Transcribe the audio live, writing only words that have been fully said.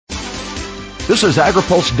This is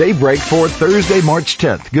Agri-Pulse Daybreak for Thursday, March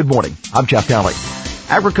 10th. Good morning. I'm Jeff Nalley.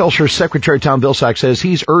 Agriculture Secretary Tom Vilsack says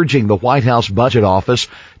he's urging the White House Budget Office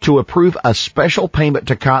to approve a special payment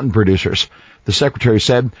to cotton producers. The Secretary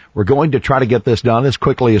said, "We're going to try to get this done as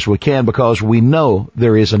quickly as we can because we know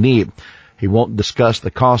there is a need." He won't discuss the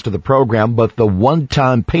cost of the program, but the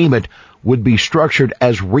one-time payment would be structured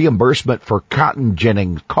as reimbursement for cotton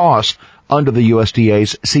ginning costs under the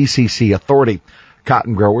USDA's CCC authority.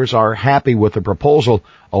 Cotton growers are happy with the proposal,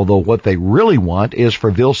 although what they really want is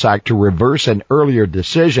for Vilsack to reverse an earlier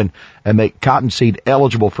decision and make cottonseed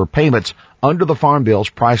eligible for payments under the Farm Bill's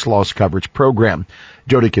price loss coverage program.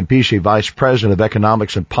 Jody Campisci, Vice President of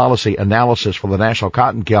Economics and Policy Analysis for the National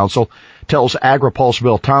Cotton Council, tells Agri-Pulse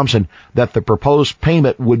Bill Thompson that the proposed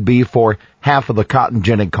payment would be for half of the cotton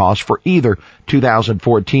ginning costs for either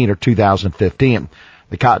 2014 or 2015.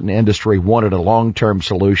 The cotton industry wanted a long-term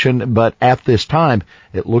solution, but at this time,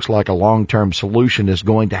 it looks like a long-term solution is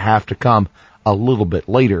going to have to come a little bit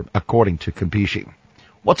later, according to Campisci.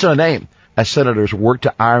 What's in a name? As senators work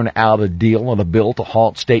to iron out a deal on a bill to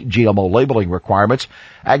halt state GMO labeling requirements,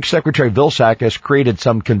 Ag Secretary Vilsack has created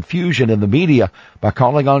some confusion in the media by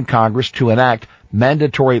calling on Congress to enact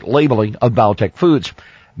mandatory labeling of biotech foods.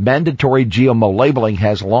 Mandatory GMO labeling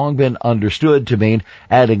has long been understood to mean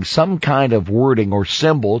adding some kind of wording or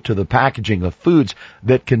symbol to the packaging of foods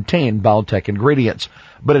that contain biotech ingredients.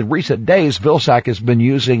 But in recent days, Vilsack has been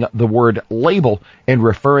using the word label in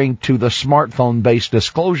referring to the smartphone-based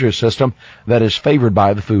disclosure system that is favored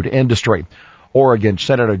by the food industry. Oregon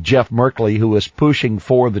Senator Jeff Merkley, who is pushing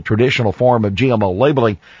for the traditional form of GMO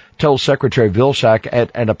labeling, told Secretary Vilsack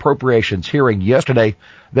at an appropriations hearing yesterday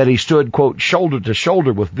that he stood, quote, shoulder to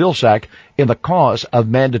shoulder with Vilsack in the cause of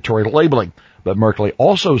mandatory labeling. But Merkley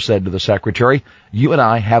also said to the Secretary, "You and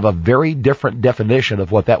I have a very different definition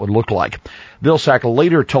of what that would look like." Vilsack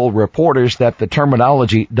later told reporters that the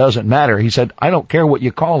terminology doesn't matter. He said, "I don't care what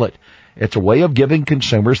you call it. It's a way of giving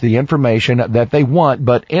consumers the information that they want,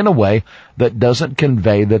 but in a way that doesn't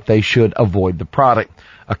convey that they should avoid the product."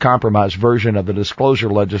 A compromise version of the disclosure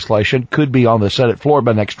legislation could be on the Senate floor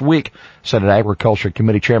by next week. Senate Agriculture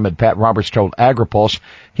Committee Chairman Pat Roberts told Agri-Pulse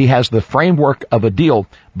he has the framework of a deal,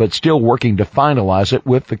 but still working to finalize it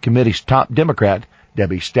with the committee's top Democrat,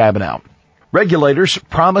 Debbie Stabenow. Regulators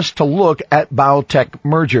promise to look at biotech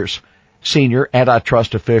mergers. Senior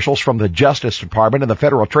antitrust officials from the Justice Department and the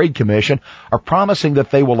Federal Trade Commission are promising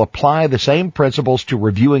that they will apply the same principles to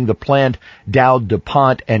reviewing the planned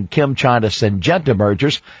Dow-DuPont and ChemChina-Syngenta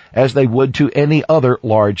mergers as they would to any other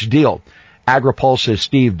large deal. Agri-Pulse's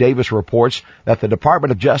Steve Davis reports that the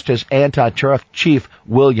Department of Justice antitrust chief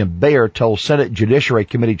William Baer told Senate Judiciary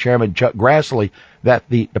Committee Chairman Chuck Grassley that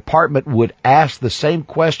the department would ask the same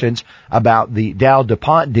questions about the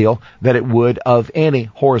Dow-DuPont deal that it would of any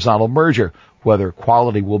horizontal merger, whether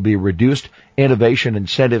quality will be reduced, innovation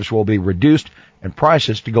incentives will be reduced, and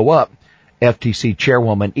prices to go up. FTC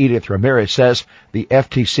Chairwoman Edith Ramirez says the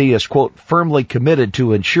FTC is, quote, firmly committed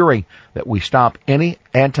to ensuring that we stop any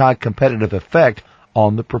anti-competitive effect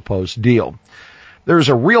on the proposed deal. There's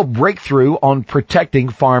a real breakthrough on protecting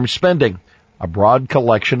farm spending. A broad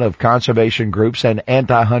collection of conservation groups and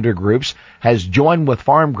anti-hunter groups has joined with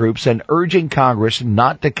farm groups in urging Congress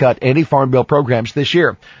not to cut any Farm Bill programs this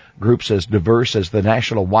year. Groups as diverse as the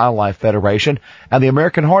National Wildlife Federation and the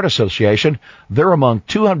American Heart Association, they're among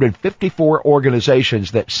 254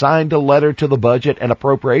 organizations that signed a letter to the Budget and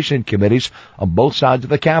Appropriation Committees on both sides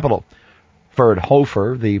of the Capitol. Ferd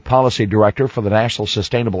Hofer, the policy director for the National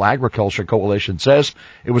Sustainable Agriculture Coalition, says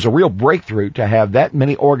it was a real breakthrough to have that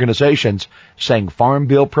many organizations saying Farm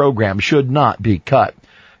Bill programs should not be cut.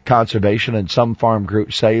 Conservation and some farm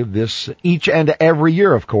groups say this each and every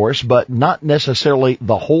year, of course, but not necessarily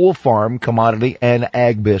the whole farm, commodity, and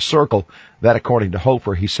ag-biz circle. That, according to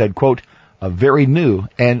Hofer, he said, quote, a very new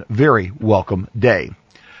and very welcome day.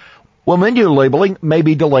 Well, menu labeling may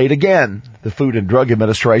be delayed again. The Food and Drug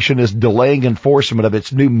Administration is delaying enforcement of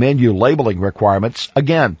its new menu labeling requirements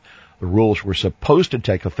again. The rules were supposed to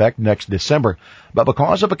take effect next December, but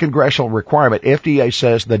because of a congressional requirement, FDA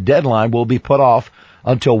says the deadline will be put off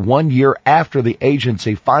until 1 year after the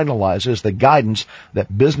agency finalizes the guidance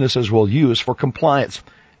that businesses will use for compliance.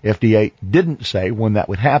 FDA didn't say when that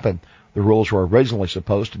would happen. The rules were originally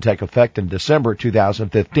supposed to take effect in December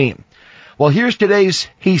 2015. Well, here's today's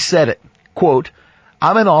He Said It. Quote,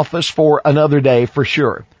 I'm in office for another day for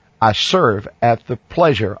sure. I serve at the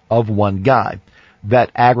pleasure of one guy. That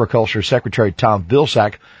Agriculture Secretary Tom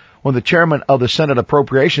Vilsack, when the chairman of the Senate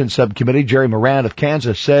Appropriations Subcommittee, Jerry Moran of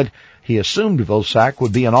Kansas, said he assumed Vilsack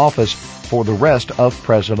would be in office for the rest of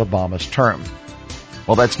President Obama's term.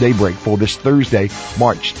 Well, that's Daybreak for this Thursday,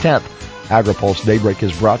 March 10th. Agri-Pulse Daybreak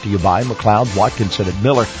is brought to you by McLeod, Watkinson &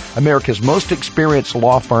 Miller, America's most experienced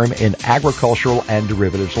law firm in agricultural and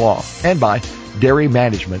derivatives law, and by Dairy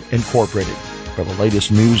Management Incorporated. For the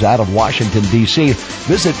latest news out of Washington, D.C.,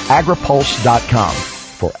 visit agripulse.com.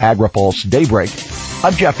 For Agri-Pulse Daybreak,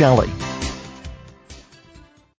 I'm Jeff Nalley.